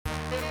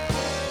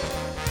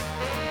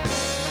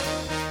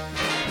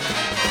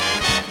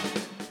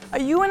A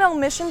UNL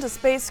mission to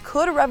space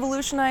could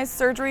revolutionize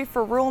surgery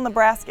for rural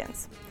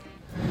Nebraskans.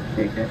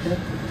 Ignition,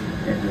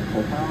 engine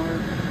full power,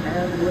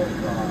 and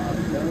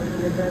liftoff. Go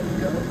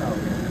Mission, go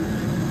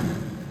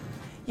Falcon.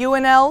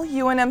 UNL,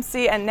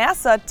 UNMC, and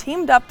NASA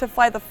teamed up to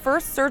fly the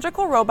first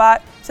surgical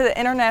robot to the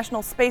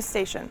International Space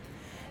Station.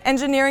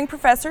 Engineering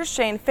professor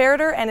Shane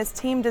Ferreter and his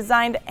team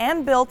designed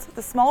and built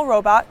the small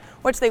robot,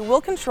 which they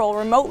will control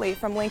remotely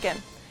from Lincoln.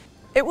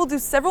 It will do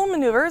several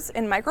maneuvers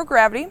in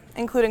microgravity,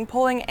 including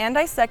pulling and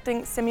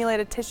dissecting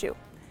simulated tissue.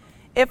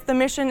 If the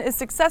mission is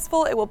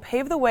successful, it will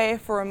pave the way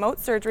for remote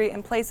surgery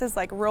in places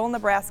like rural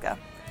Nebraska.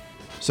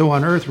 So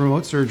on Earth,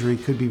 remote surgery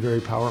could be very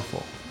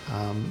powerful.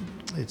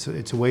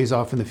 It's a ways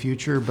off in the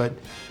future, but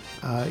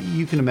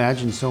you can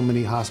imagine so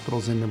many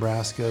hospitals in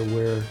Nebraska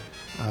where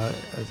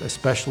a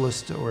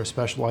specialist or a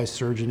specialized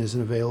surgeon isn't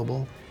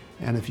available.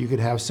 And if you could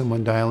have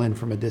someone dial in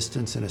from a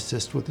distance and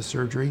assist with the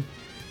surgery,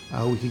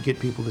 we could get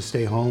people to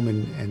stay home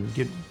and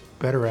get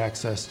better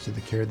access to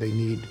the care they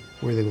need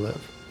where they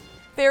live.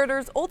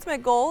 Ferreter's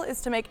ultimate goal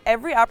is to make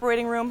every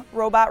operating room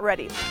robot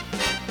ready.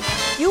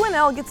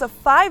 UNL gets a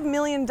 $5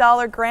 million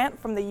grant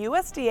from the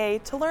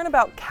USDA to learn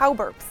about cow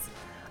burps.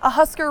 A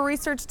Husker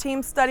research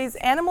team studies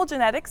animal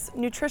genetics,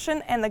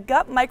 nutrition, and the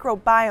gut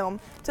microbiome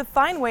to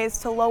find ways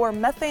to lower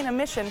methane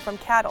emission from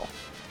cattle.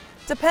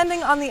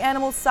 Depending on the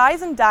animal's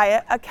size and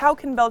diet, a cow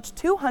can belch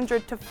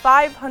 200 to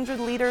 500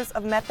 liters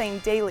of methane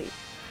daily.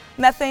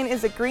 Methane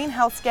is a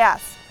greenhouse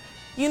gas.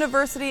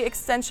 University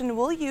Extension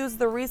will use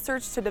the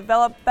research to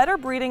develop better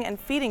breeding and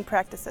feeding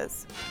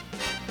practices.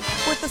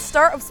 With the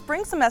start of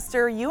spring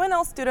semester,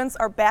 UNL students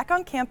are back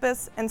on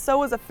campus, and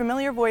so is a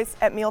familiar voice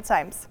at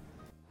mealtimes.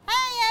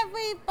 Hi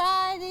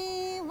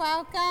everybody,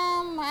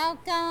 welcome,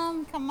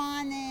 welcome, come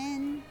on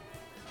in.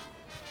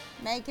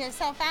 Make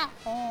yourself at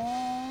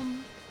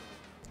home.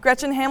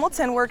 Gretchen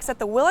Hamilton works at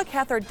the Willa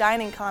Cather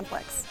Dining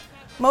Complex.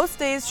 Most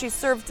days she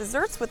serves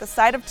desserts with a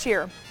side of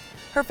cheer.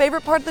 Her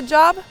favorite part of the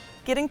job?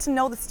 Getting to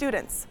know the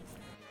students.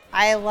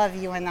 I love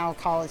UNL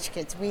college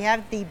kids. We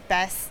have the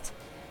best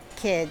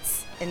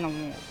kids in the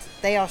world.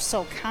 They are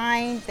so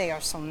kind, they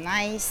are so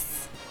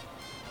nice.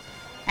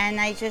 And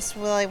I just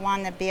really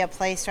want to be a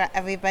place where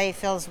everybody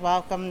feels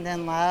welcomed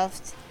and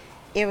loved,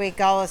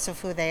 irregardless of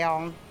who they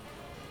are.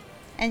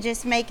 And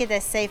just make it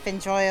a safe,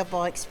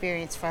 enjoyable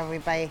experience for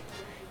everybody,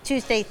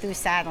 Tuesday through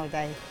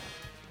Saturday.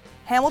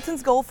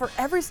 Hamilton's goal for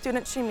every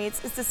student she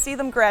meets is to see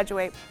them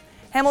graduate.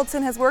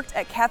 Hamilton has worked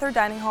at Cather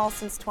Dining Hall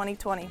since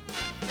 2020.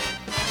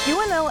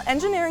 UNL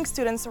engineering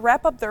students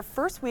wrap up their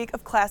first week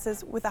of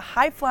classes with a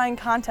high-flying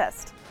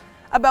contest.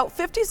 About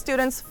 50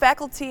 students,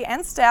 faculty,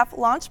 and staff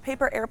launched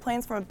paper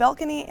airplanes from a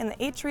balcony in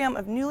the atrium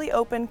of newly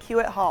opened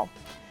Hewitt Hall.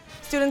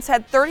 Students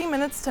had 30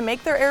 minutes to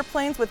make their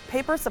airplanes with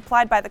paper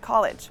supplied by the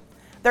college.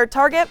 Their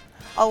target?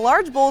 A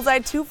large bullseye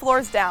 2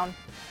 floors down.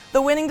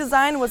 The winning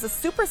design was a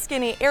super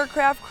skinny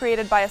aircraft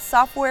created by a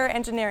software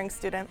engineering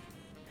student.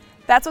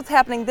 That's what's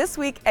happening this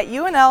week at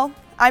UNL.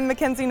 I'm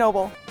Mackenzie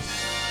Noble.